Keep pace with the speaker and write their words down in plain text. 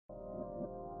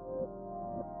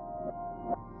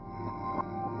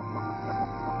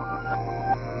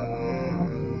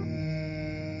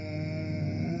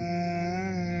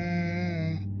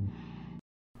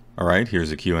Alright,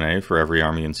 here's a Q&A for every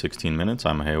army in 16 minutes.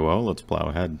 I'm Heyo, let's plow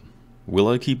ahead. Will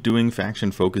I keep doing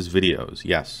faction-focused videos?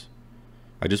 Yes.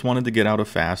 I just wanted to get out a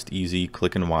fast, easy,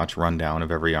 click-and-watch rundown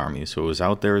of every army, so it was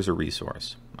out there as a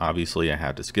resource. Obviously, I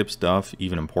had to skip stuff,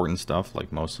 even important stuff,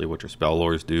 like mostly what your spell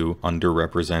lores do,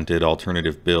 underrepresented,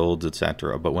 alternative builds,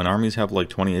 etc. But when armies have like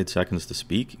 28 seconds to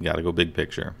speak, you gotta go big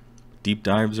picture. Deep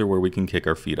dives are where we can kick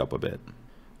our feet up a bit.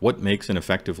 What makes an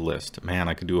effective list? Man,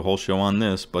 I could do a whole show on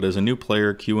this, but as a new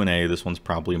player Q&A, this one's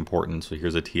probably important, so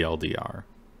here's a TLDR.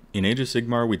 In Age of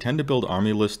Sigmar, we tend to build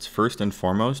army lists first and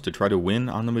foremost to try to win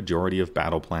on the majority of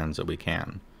battle plans that we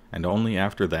can. And only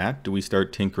after that do we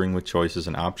start tinkering with choices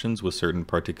and options with certain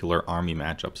particular army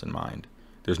matchups in mind.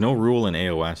 There's no rule in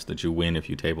AOS that you win if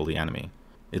you table the enemy.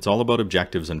 It's all about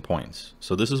objectives and points,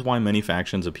 so this is why many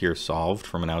factions appear solved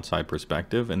from an outside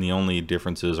perspective, and the only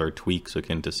differences are tweaks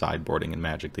akin to sideboarding in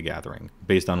Magic the Gathering,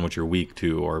 based on what you're weak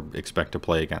to or expect to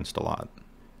play against a lot.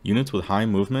 Units with high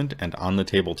movement and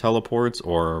on-the-table teleports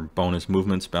or bonus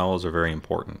movement spells are very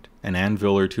important. An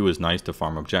anvil or two is nice to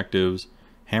farm objectives.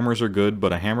 Hammers are good,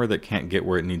 but a hammer that can't get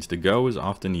where it needs to go is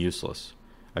often useless.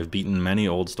 I've beaten many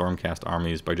old Stormcast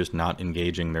armies by just not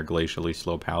engaging their glacially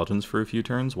slow paladins for a few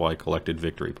turns while I collected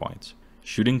victory points.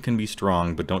 Shooting can be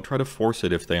strong, but don't try to force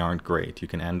it if they aren't great. You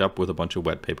can end up with a bunch of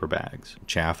wet paper bags.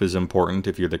 Chaff is important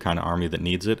if you're the kind of army that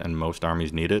needs it, and most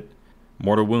armies need it.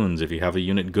 Mortal wounds, if you have a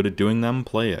unit good at doing them,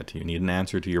 play it. You need an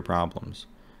answer to your problems.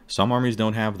 Some armies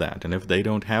don't have that, and if they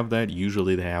don't have that,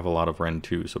 usually they have a lot of Ren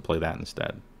 2, so play that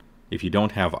instead. If you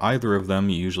don't have either of them,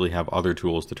 you usually have other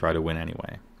tools to try to win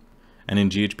anyway. And in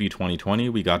GHB 2020,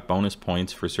 we got bonus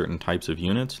points for certain types of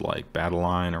units, like battle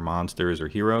line or monsters or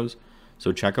heroes,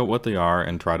 so check out what they are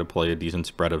and try to play a decent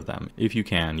spread of them. If you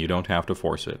can, you don't have to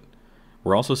force it.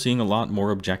 We're also seeing a lot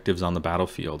more objectives on the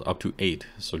battlefield, up to 8,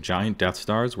 so giant Death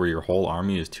Stars where your whole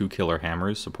army is 2 killer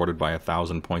hammers supported by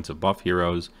 1,000 points of buff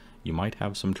heroes, you might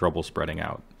have some trouble spreading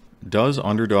out. Does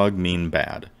underdog mean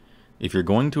bad? If you're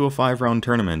going to a 5-round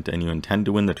tournament and you intend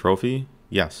to win the trophy,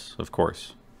 yes, of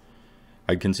course.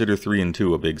 I'd consider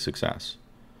 3-2 a big success.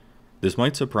 This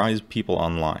might surprise people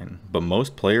online, but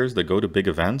most players that go to big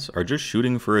events are just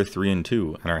shooting for a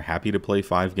 3-2 and are happy to play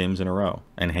 5 games in a row,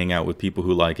 and hang out with people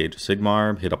who like Age of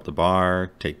Sigmar, hit up the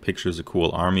bar, take pictures of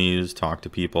cool armies, talk to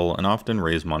people, and often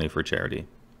raise money for charity.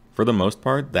 For the most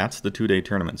part, that's the 2-day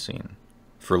tournament scene.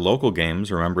 For local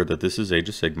games, remember that this is Age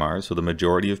of Sigmar, so the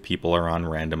majority of people are on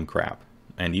random crap.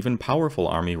 And even powerful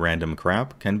army random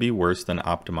crap can be worse than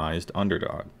optimized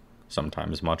underdog.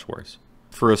 Sometimes much worse.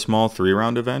 For a small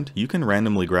 3-round event, you can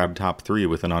randomly grab top 3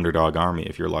 with an underdog army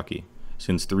if you're lucky,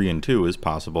 since 3-2 is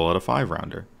possible at a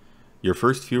 5-rounder. Your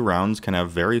first few rounds can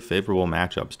have very favorable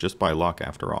matchups just by luck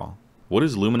after all. What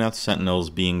does Lumineth Sentinel's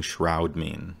being Shroud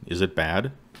mean? Is it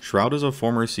bad? Shroud is a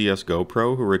former CSGO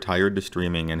pro who retired to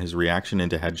streaming, and his reaction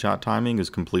into headshot timing is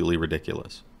completely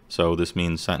ridiculous. So this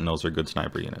means Sentinels are good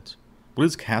sniper units. What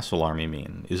does Castle Army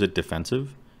mean? Is it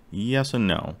defensive? Yes and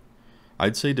no.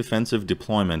 I'd say defensive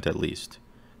deployment at least.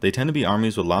 They tend to be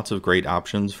armies with lots of great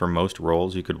options for most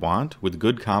roles you could want, with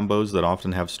good combos that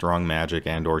often have strong magic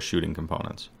and or shooting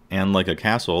components. And like a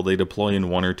castle, they deploy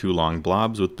in 1 or 2 long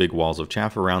blobs with big walls of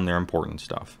chaff around their important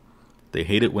stuff. They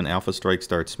hate it when Alpha Strike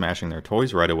starts smashing their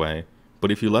toys right away, but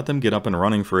if you let them get up and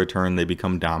running for a turn, they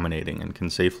become dominating and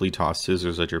can safely toss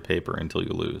scissors at your paper until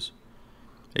you lose.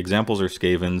 Examples are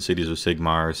Skaven, Cities of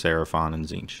Sigmar, Seraphon, and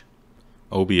Tzeentch.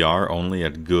 OBR only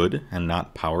at good and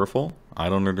not powerful? I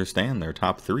don't understand, they're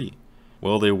top 3.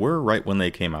 Well, they were right when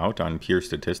they came out on pure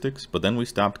statistics, but then we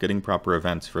stopped getting proper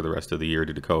events for the rest of the year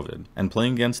due to COVID. And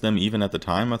playing against them even at the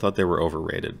time, I thought they were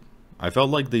overrated. I felt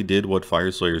like they did what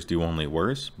Fireslayers do, only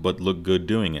worse, but looked good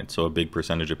doing it, so a big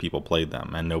percentage of people played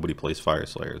them, and nobody plays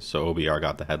Fireslayers, so OBR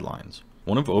got the headlines.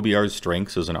 One of OBR's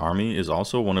strengths as an army is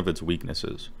also one of its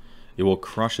weaknesses. It will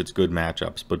crush its good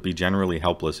matchups, but be generally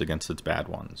helpless against its bad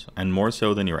ones, and more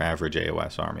so than your average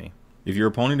AOS army. If your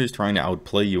opponent is trying to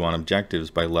outplay you on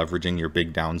objectives by leveraging your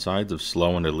big downsides of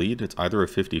slow and elite, it's either a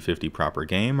 50-50 proper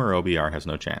game or OBR has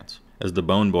no chance. As the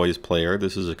Bone Boys player,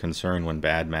 this is a concern when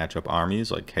bad matchup armies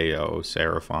like KO,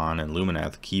 Seraphon, and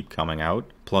Lumineth keep coming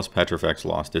out, plus Petrifex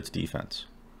lost its defense.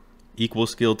 Equal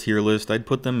skill tier list, I'd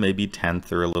put them maybe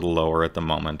 10th or a little lower at the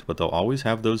moment, but they'll always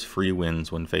have those free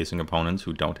wins when facing opponents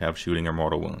who don't have shooting or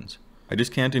mortal wounds. I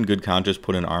just can't in good conscience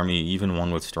put an army, even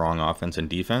one with strong offense and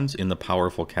defense, in the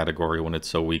powerful category when it's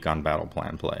so weak on battle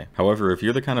plan play. However, if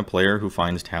you're the kind of player who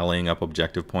finds tallying up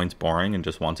objective points boring and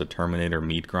just wants a Terminator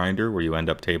meat grinder where you end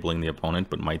up tabling the opponent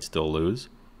but might still lose,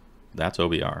 that's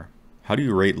OBR. How do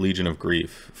you rate Legion of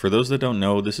Grief? For those that don't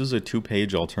know, this is a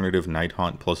 2-page alternative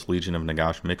Nighthaunt plus Legion of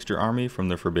Nagash mixture army from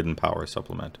the Forbidden Power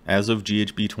supplement. As of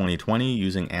GHB 2020,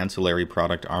 using ancillary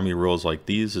product army rules like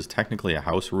these is technically a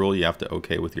house rule you have to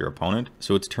okay with your opponent,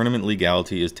 so its tournament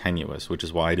legality is tenuous, which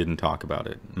is why I didn't talk about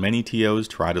it. Many TOs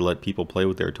try to let people play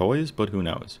with their toys, but who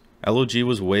knows. LOG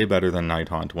was way better than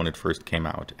Nighthaunt when it first came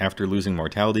out. After losing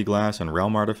Mortality Glass and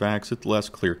Realm artifacts, it's less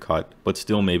clear-cut, but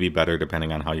still maybe better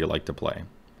depending on how you like to play.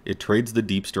 It trades the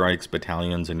Deep Strikes,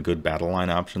 Battalions, and good battle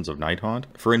line options of Nighthaunt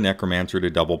for a Necromancer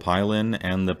to double pile in,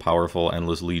 and the powerful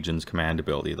Endless Legions command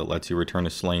ability that lets you return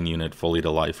a slain unit fully to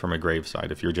life from a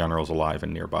gravesite if your general's alive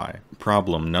and nearby.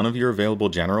 Problem: none of your available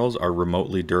generals are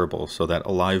remotely durable, so that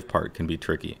alive part can be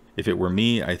tricky. If it were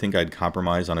me, I think I'd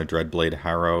compromise on a Dreadblade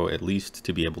Harrow at least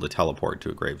to be able to teleport to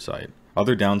a gravesite.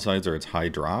 Other downsides are its high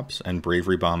drops, and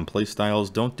Bravery Bomb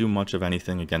playstyles don't do much of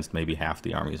anything against maybe half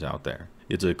the armies out there.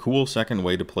 It's a cool second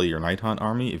way to play your Nighthaunt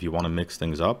army if you want to mix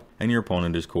things up, and your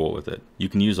opponent is cool with it. You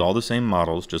can use all the same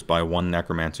models, just buy one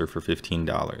Necromancer for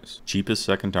 $15. Cheapest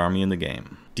second army in the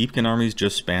game. Deepkin armies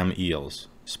just spam eels.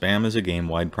 Spam is a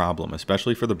game-wide problem,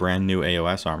 especially for the brand new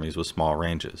AOS armies with small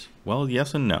ranges. Well,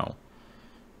 yes and no.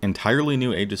 Entirely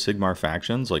new Age of Sigmar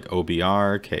factions like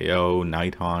OBR, KO,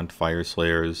 Nighthaunt,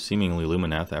 Fireslayers, seemingly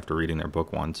Lumineth after reading their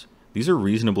book once, these are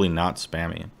reasonably not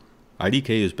spammy. IDK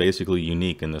is basically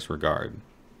unique in this regard.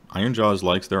 Ironjaws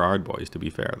likes their Ardboys, to be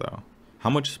fair though.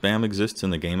 How much spam exists in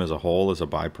the game as a whole as a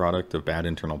byproduct of bad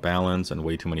internal balance and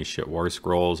way too many shit war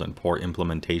scrolls and poor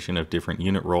implementation of different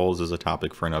unit roles is a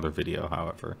topic for another video,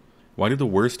 however. Why do the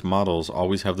worst models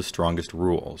always have the strongest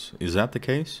rules? Is that the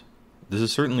case? This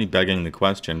is certainly begging the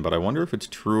question, but I wonder if it's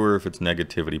true or if it's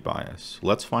negativity bias.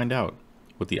 Let's find out,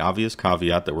 with the obvious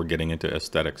caveat that we're getting into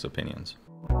aesthetics opinions.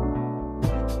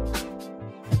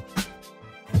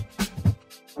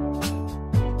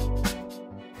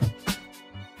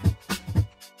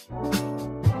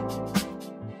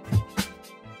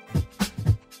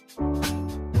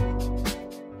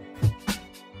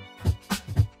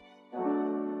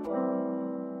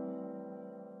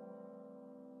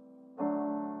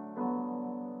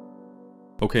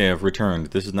 Okay, I've returned.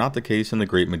 This is not the case in the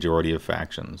great majority of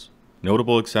factions.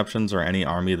 Notable exceptions are any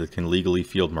army that can legally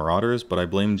field Marauders, but I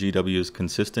blame GW's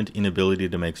consistent inability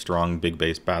to make strong big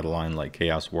base battle line like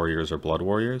Chaos Warriors or Blood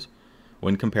Warriors,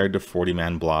 when compared to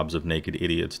 40-man blobs of naked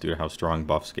idiots due to how strong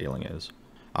buff scaling is.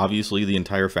 Obviously, the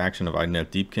entire faction of Idoneth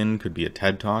Deepkin could be a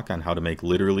TED Talk on how to make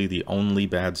literally the only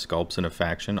bad sculpts in a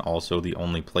faction also the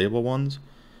only playable ones,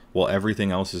 while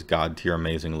everything else is god tier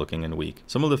amazing looking and weak.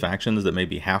 Some of the factions that may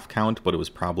be half count, but it was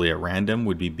probably at random,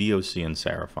 would be BOC and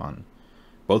Seraphon.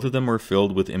 Both of them were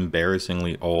filled with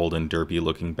embarrassingly old and derpy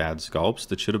looking bad sculpts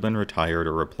that should have been retired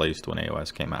or replaced when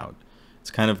AOS came out. It's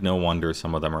kind of no wonder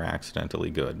some of them are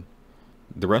accidentally good.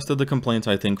 The rest of the complaints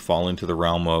I think fall into the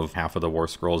realm of half of the war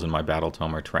scrolls in my battle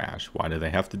tome are trash. Why do they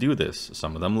have to do this?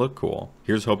 Some of them look cool.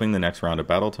 Here's hoping the next round of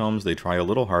battle tomes they try a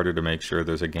little harder to make sure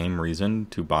there's a game reason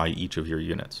to buy each of your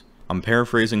units. I'm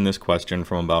paraphrasing this question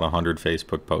from about 100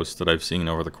 Facebook posts that I've seen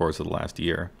over the course of the last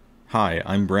year. Hi,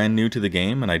 I'm brand new to the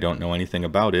game and I don't know anything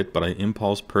about it, but I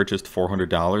impulse purchased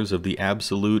 $400 of the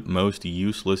absolute most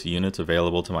useless units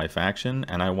available to my faction,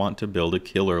 and I want to build a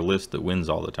killer list that wins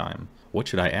all the time. What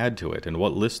should I add to it, and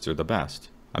what lists are the best?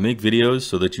 I make videos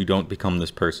so that you don't become this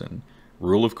person.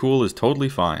 Rule of cool is totally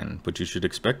fine, but you should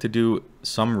expect to do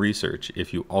some research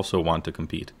if you also want to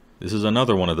compete. This is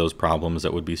another one of those problems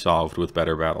that would be solved with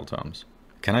better battle tomes.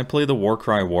 Can I play the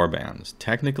Warcry warbands?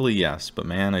 Technically yes, but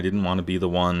man, I didn't want to be the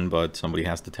one, but somebody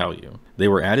has to tell you. They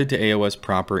were added to AOS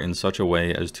proper in such a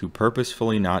way as to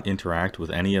purposefully not interact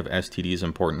with any of STD's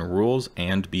important rules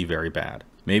and be very bad.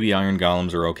 Maybe Iron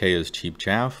Golems are okay as cheap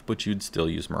chaff, but you'd still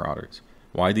use Marauders.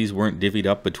 Why these weren't divvied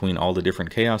up between all the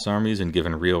different Chaos armies and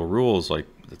given real rules, like,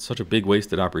 it's such a big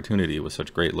wasted opportunity with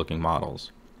such great looking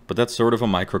models. But that's sort of a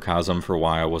microcosm for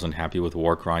why I wasn't happy with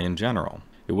Warcry in general.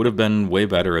 It would have been way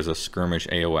better as a skirmish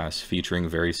AOS featuring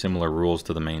very similar rules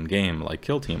to the main game, like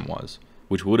Kill Team was,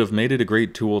 which would have made it a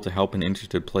great tool to help an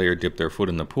interested player dip their foot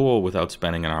in the pool without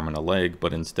spending an arm and a leg,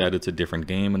 but instead it's a different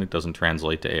game and it doesn't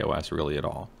translate to AOS really at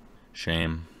all.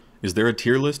 Shame. Is there a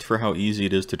tier list for how easy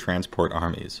it is to transport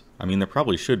armies? I mean, there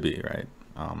probably should be, right?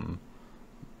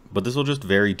 But this will just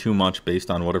vary too much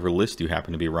based on whatever list you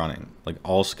happen to be running. Like,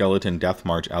 all Skeleton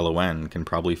Deathmarch LON can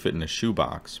probably fit in a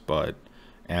shoebox, but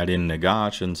add in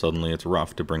Nagash and suddenly it's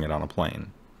rough to bring it on a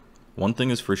plane. One thing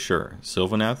is for sure,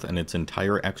 Sylvaneth and its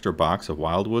entire extra box of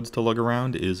Wildwoods to lug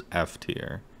around is F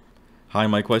tier. Hi,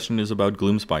 my question is about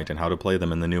Gloomspite and how to play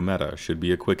them in the new meta. Should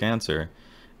be a quick answer.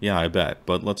 Yeah, I bet,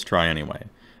 but let's try anyway.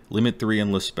 Limit 3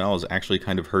 endless spells actually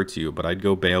kind of hurts you, but I'd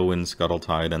go Balewind,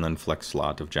 Scuttletide, and then flex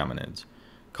slot of Geminids.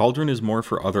 Cauldron is more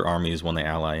for other armies when they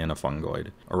ally in a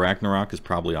Fungoid. Arachnarok is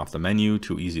probably off the menu,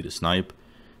 too easy to snipe.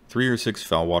 3 or 6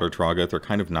 Fellwater Troggoth are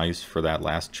kind of nice for that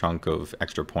last chunk of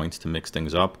extra points to mix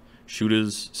things up.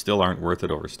 Shootas still aren't worth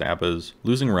it over Stabas.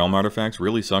 Losing Realm Artifacts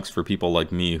really sucks for people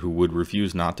like me who would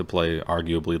refuse not to play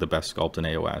arguably the best sculpt in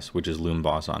AOS, which is Loom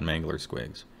Boss on Mangler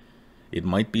Squigs. It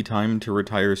might be time to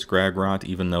retire Scragrot,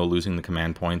 even though losing the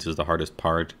command points is the hardest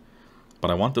part,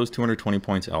 but I want those 220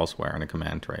 points elsewhere in a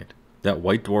command trait. That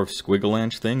White Dwarf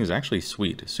Squigalanche thing is actually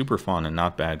sweet, super fun, and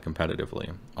not bad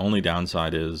competitively. Only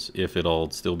downside is if it'll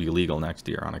still be legal next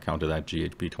year on account of that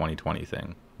GHB 2020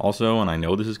 thing. Also, and I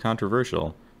know this is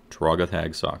controversial, Troggoth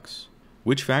Hag sucks.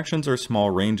 Which factions are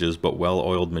small ranges but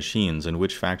well-oiled machines, and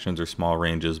which factions are small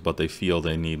ranges but they feel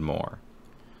they need more?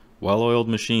 Well-oiled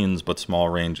machines, but small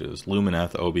ranges.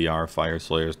 Lumineth, OBR, Fire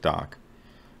Slayers, Doc.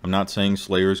 I'm not saying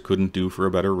Slayers couldn't do for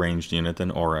a better ranged unit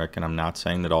than Auric, and I'm not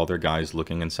saying that all their guys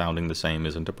looking and sounding the same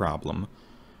isn't a problem,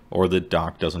 or that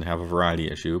Doc doesn't have a variety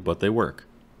issue, but they work.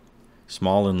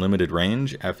 Small and limited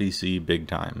range, FEC big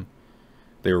time.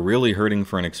 They're really hurting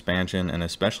for an expansion, and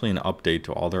especially an update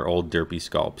to all their old derpy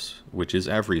sculpts, which is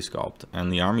every sculpt,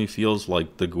 and the army feels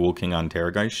like the Ghoul King on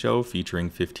Terrorgeist show featuring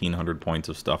 1500 points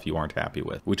of stuff you aren't happy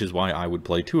with, which is why I would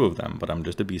play 2 of them, but I'm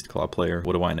just a Beastclaw player,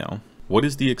 what do I know? What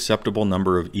is the acceptable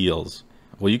number of eels?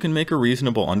 Well, you can make a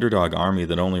reasonable underdog army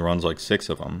that only runs like 6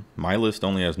 of them. My list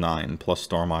only has 9, plus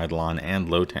Storm Eidolon and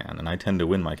Lotan, and I tend to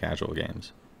win my casual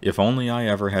games. If only I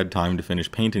ever had time to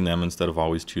finish painting them instead of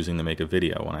always choosing to make a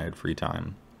video when I had free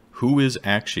time. Who is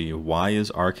Akshi? Why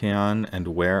is Archaon? And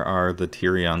where are the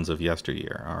Tyrions of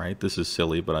yesteryear? Alright, this is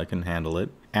silly, but I can handle it.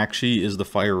 Akshi is the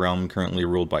Fire Realm currently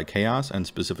ruled by Chaos, and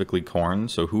specifically Khorne,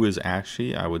 so who is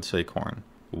Akshi? I would say Khorne.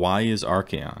 Why is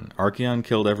Archaon? Archaon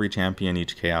killed every champion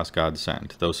each Chaos God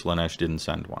sent, though Slaanesh didn't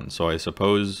send one, so I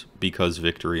suppose because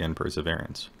victory and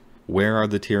perseverance. Where are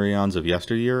the Tyrions of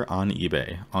yesteryear? On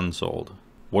eBay, unsold.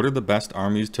 What are the best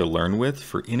armies to learn with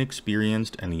for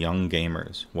inexperienced and young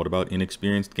gamers? What about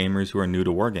inexperienced gamers who are new to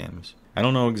wargames? I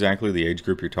don't know exactly the age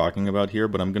group you're talking about here,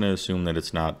 but I'm going to assume that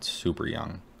it's not super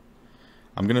young.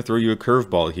 I'm going to throw you a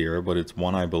curveball here, but it's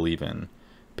one I believe in.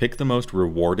 Pick the most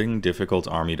rewarding, difficult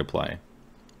army to play.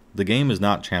 The game is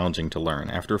not challenging to learn.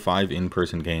 After 5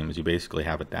 in-person games, you basically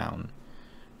have it down.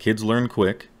 Kids learn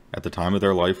quick, at the time of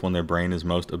their life when their brain is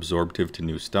most absorptive to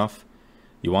new stuff.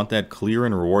 You want that clear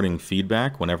and rewarding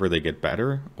feedback whenever they get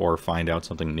better or find out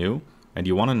something new, and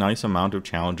you want a nice amount of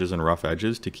challenges and rough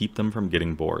edges to keep them from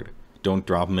getting bored. Don't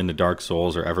drop them into Dark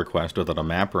Souls or EverQuest without a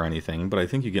map or anything, but I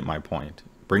think you get my point.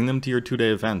 Bring them to your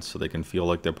 2-day events so they can feel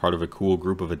like they're part of a cool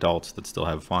group of adults that still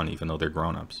have fun even though they're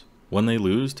grown-ups. When they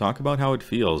lose, talk about how it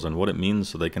feels and what it means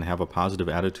so they can have a positive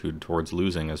attitude towards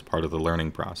losing as part of the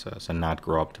learning process and not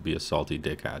grow up to be a salty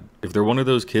dickhead. If they're one of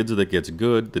those kids that gets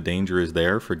good, the danger is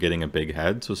there for getting a big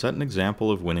head, so set an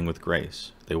example of winning with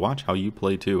grace. They watch how you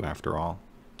play too, after all.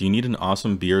 Do you need an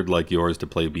awesome beard like yours to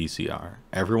play BCR?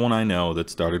 Everyone I know that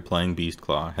started playing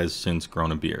Beastclaw has since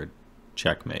grown a beard.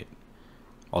 Checkmate.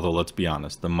 Although let's be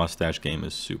honest, the mustache game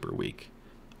is super weak.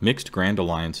 Mixed Grand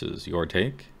Alliances, your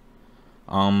take?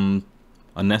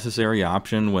 A necessary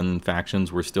option when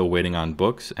factions were still waiting on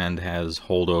books and has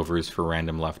holdovers for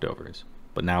random leftovers,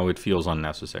 but now it feels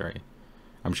unnecessary.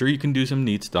 I'm sure you can do some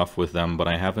neat stuff with them, but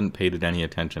I haven't paid it any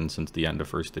attention since the end of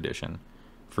 1st edition.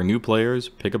 For new players,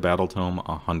 pick a battle tome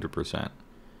 100%.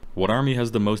 What army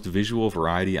has the most visual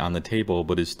variety on the table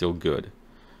but is still good?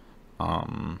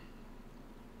 Skaven,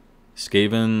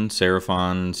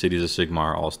 Seraphon, Cities of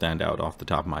Sigmar all stand out off the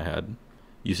top of my head.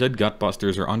 You said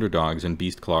Gutbusters are underdogs and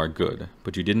Beastclaw are good,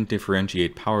 but you didn't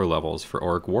differentiate power levels for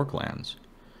Auric Warclans.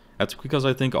 That's because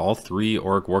I think all 3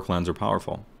 Auric Warclans are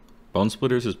powerful.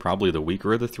 Bonesplitters is probably the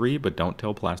weaker of the 3, but don't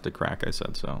tell Plastic Crack I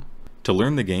said so. To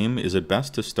learn the game, is it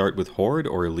best to start with Horde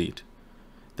or Elite?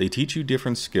 They teach you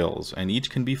different skills, and each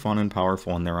can be fun and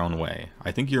powerful in their own way.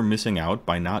 I think you're missing out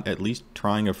by not at least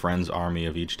trying a friend's army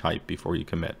of each type before you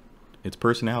commit. It's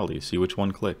personality, see which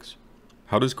one clicks.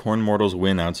 How does Khorne Mortals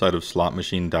win outside of slot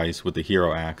machine dice with the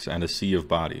hero axe and a sea of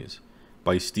bodies?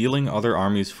 By stealing other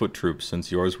armies' foot troops,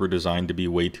 since yours were designed to be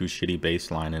way too shitty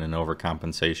baseline and an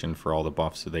overcompensation for all the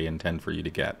buffs that they intend for you to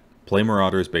get. Play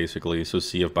Marauders basically, so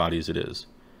sea of bodies it is.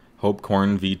 Hope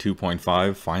Khorne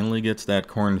V2.5 finally gets that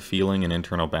Khorne feeling and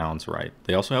internal balance right.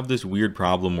 They also have this weird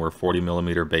problem where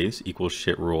 40mm base equals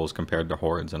shit rules compared to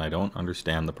hordes, and I don't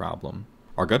understand the problem.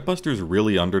 Are Gutbusters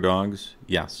really underdogs?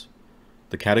 Yes.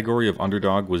 The category of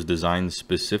underdog was designed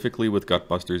specifically with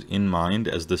Gutbusters in mind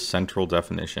as the central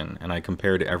definition, and I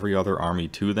compared every other army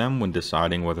to them when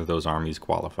deciding whether those armies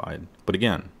qualified. But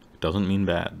again, doesn't mean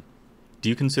bad. Do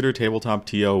you consider tabletop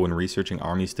TO when researching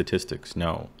army statistics?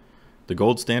 No. The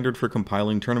gold standard for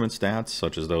compiling tournament stats,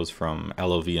 such as those from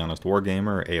LOV Honest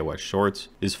Wargamer or AOS Shorts,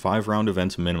 is 5-round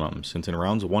events minimum, since in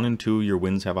rounds 1 and 2 your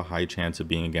wins have a high chance of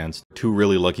being against 2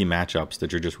 really lucky matchups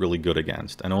that you're just really good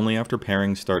against, and only after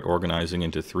pairings start organizing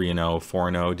into 3-0,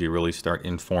 4-0 do you really start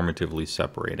informatively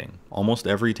separating. Almost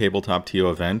every tabletop TO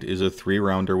event is a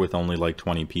 3-rounder with only like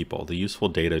 20 people. The useful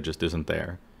data just isn't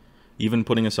there, even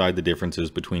putting aside the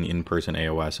differences between in-person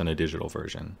AOS and a digital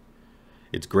version.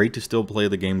 It's great to still play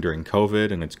the game during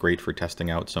COVID, and it's great for testing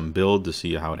out some build to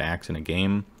see how it acts in a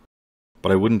game,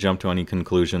 but I wouldn't jump to any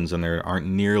conclusions, and there aren't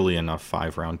nearly enough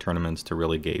 5-round tournaments to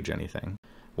really gauge anything.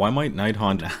 Why might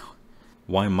Nighthaunt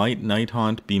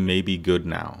be maybe good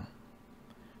now?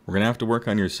 We're gonna have to work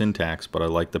on your syntax, but I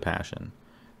like the passion.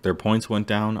 Their points went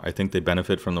down. I think they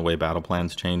benefit from the way battle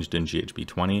plans changed in GHB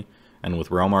 20, and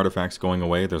with realm artifacts going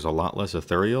away, there's a lot less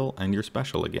ethereal, and you're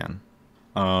special again.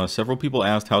 Several people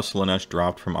asked how Slaanesh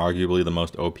dropped from arguably the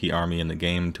most OP army in the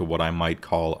game to what I might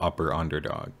call upper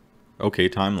underdog. Okay,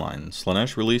 timeline.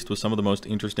 Slaanesh released with some of the most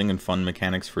interesting and fun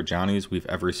mechanics for Johnnies we've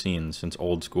ever seen since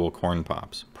old school corn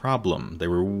pops. Problem, they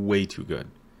were way too good.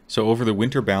 So over the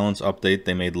winter balance update,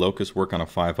 they made Locust work on a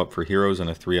 5-up for heroes and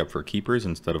a 3-up for keepers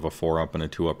instead of a 4-up and a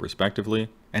 2-up respectively,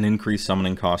 and increased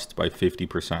summoning costs by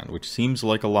 50%, which seems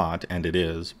like a lot, and it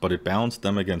is, but it balanced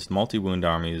them against multi-wound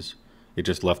armies. It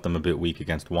just left them a bit weak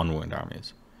against 1-wound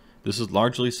armies. This is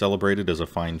largely celebrated as a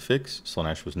fine fix.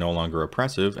 Slaanesh was no longer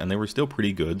oppressive, and they were still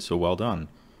pretty good, so well done.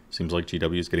 Seems like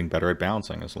GW is getting better at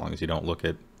balancing, as long as you don't look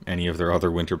at any of their other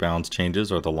winter balance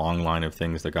changes or the long line of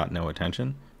things that got no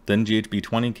attention. Then GHB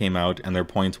 20 came out, and their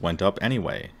points went up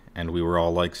anyway, and we were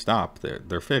all like, stop,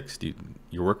 they're fixed,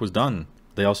 your work was done.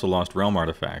 They also lost realm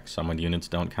artifacts, summoned units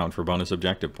don't count for bonus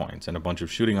objective points, and a bunch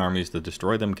of shooting armies that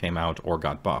destroy them came out or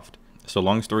got buffed. So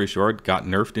long story short, got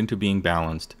nerfed into being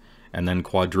balanced, and then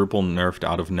quadruple nerfed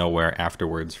out of nowhere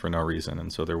afterwards for no reason,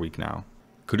 and so they're weak now.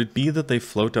 Could it be that they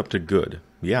float up to good?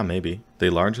 Yeah, maybe. They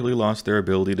largely lost their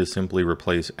ability to simply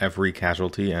replace every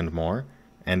casualty and more,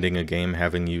 ending a game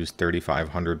having used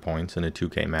 3,500 points in a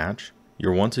 2K match.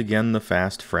 You're once again the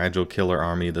fast, fragile killer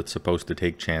army that's supposed to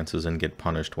take chances and get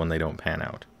punished when they don't pan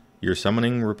out. Your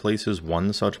summoning replaces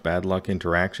one such bad luck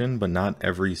interaction, but not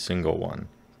every single one.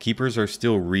 Keepers are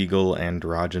still regal,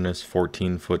 androgynous,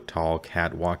 14-foot tall,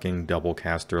 cat-walking,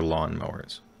 double-caster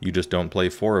lawnmowers. You just don't play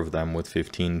 4 of them with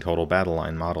 15 total battle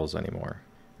line models anymore.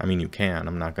 I mean, you can,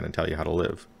 I'm not going to tell you how to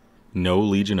live. No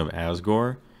Legion of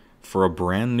Asgore? For a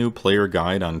brand new player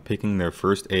guide on picking their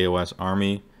first AOS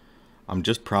army, I'm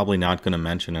just probably not going to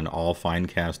mention an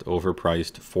all-Finecast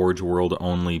overpriced Forge World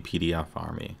only PDF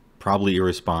army. Probably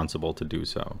irresponsible to do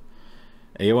so.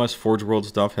 AOS Forge World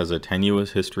stuff has a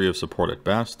tenuous history of support at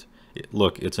best.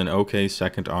 Look, it's an okay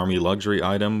second army luxury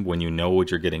item when you know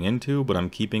what you're getting into, but I'm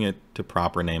keeping it to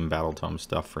proper name Battletome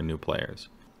stuff for new players.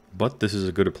 But this is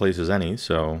as good a place as any,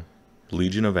 so...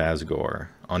 Legion of Asgore.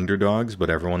 Underdogs, but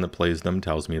everyone that plays them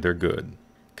tells me they're good.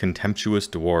 Contemptuous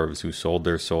dwarves who sold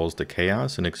their souls to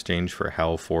chaos in exchange for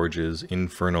Hell Forge's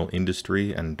infernal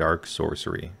industry and dark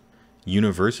sorcery.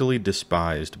 Universally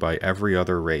despised by every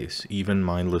other race, even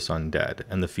mindless undead,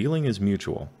 and the feeling is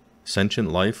mutual.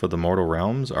 Sentient life of the mortal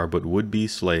realms are but would-be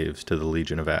slaves to the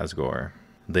Legion of Asgore.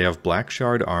 They have black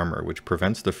shard armor, which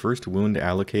prevents the first wound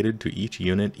allocated to each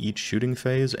unit, each shooting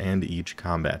phase, and each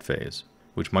combat phase.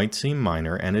 Which might seem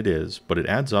minor, and it is, but it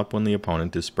adds up when the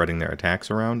opponent is spreading their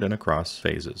attacks around and across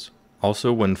phases.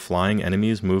 Also, when flying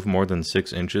enemies move more than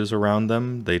 6 inches around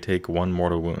them, they take 1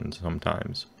 mortal wound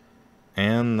sometimes.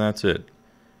 And that's it.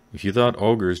 If you thought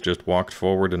ogres just walked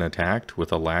forward and attacked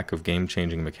with a lack of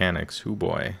game-changing mechanics, hoo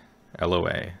boy.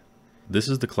 LOA. This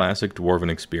is the classic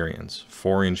dwarven experience.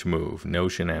 4-inch move, no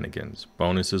shenanigans.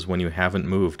 Bonuses when you haven't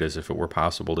moved as if it were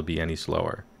possible to be any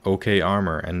slower. Okay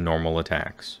armor and normal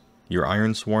attacks. Your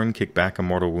Ironsworn kick back a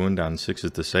mortal wound on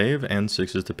 6s to save and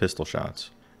 6s to pistol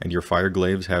shots. And your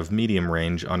Fireglaves have medium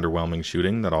range, underwhelming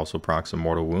shooting that also procs a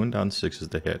mortal wound on 6s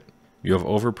to hit. You have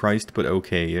overpriced but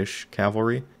okay-ish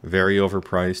cavalry, very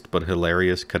overpriced but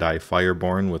hilarious Kadai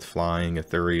Fireborn with flying,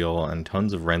 ethereal, and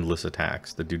tons of rendless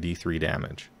attacks that do D3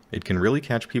 damage. It can really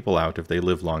catch people out if they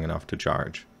live long enough to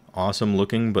charge. Awesome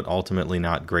looking but ultimately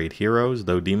not great heroes,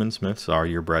 though Demon Smiths are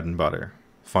your bread and butter.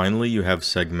 Finally, you have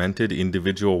segmented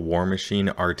individual War Machine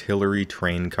artillery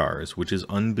train cars, which is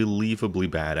unbelievably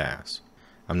badass.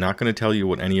 I'm not going to tell you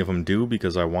what any of them do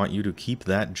because I want you to keep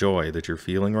that joy that you're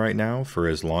feeling right now for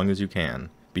as long as you can,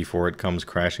 before it comes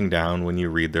crashing down when you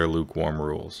read their lukewarm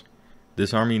rules.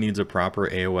 This army needs a proper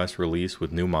AOS release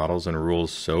with new models and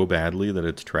rules so badly that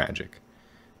it's tragic.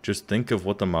 Just think of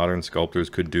what the modern sculptors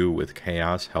could do with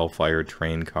Chaos Hellfire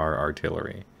train car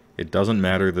artillery. It doesn't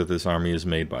matter that this army is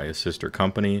made by a sister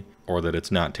company, or that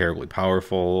it's not terribly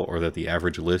powerful, or that the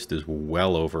average list is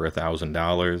well over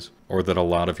 $1,000, or that a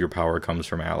lot of your power comes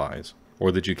from allies,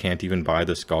 or that you can't even buy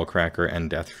the Skullcracker and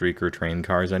Deathstreaker train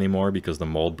cars anymore because the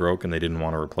mold broke and they didn't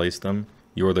want to replace them.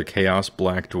 You're the Chaos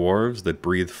Black Dwarves that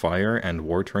breathe fire, and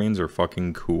war trains are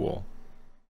fucking cool.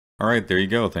 Alright, there you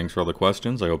go. Thanks for all the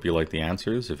questions. I hope you like the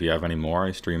answers. If you have any more,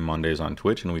 I stream Mondays on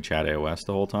Twitch and we chat AOS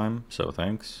the whole time, so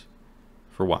thanks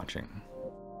for watching.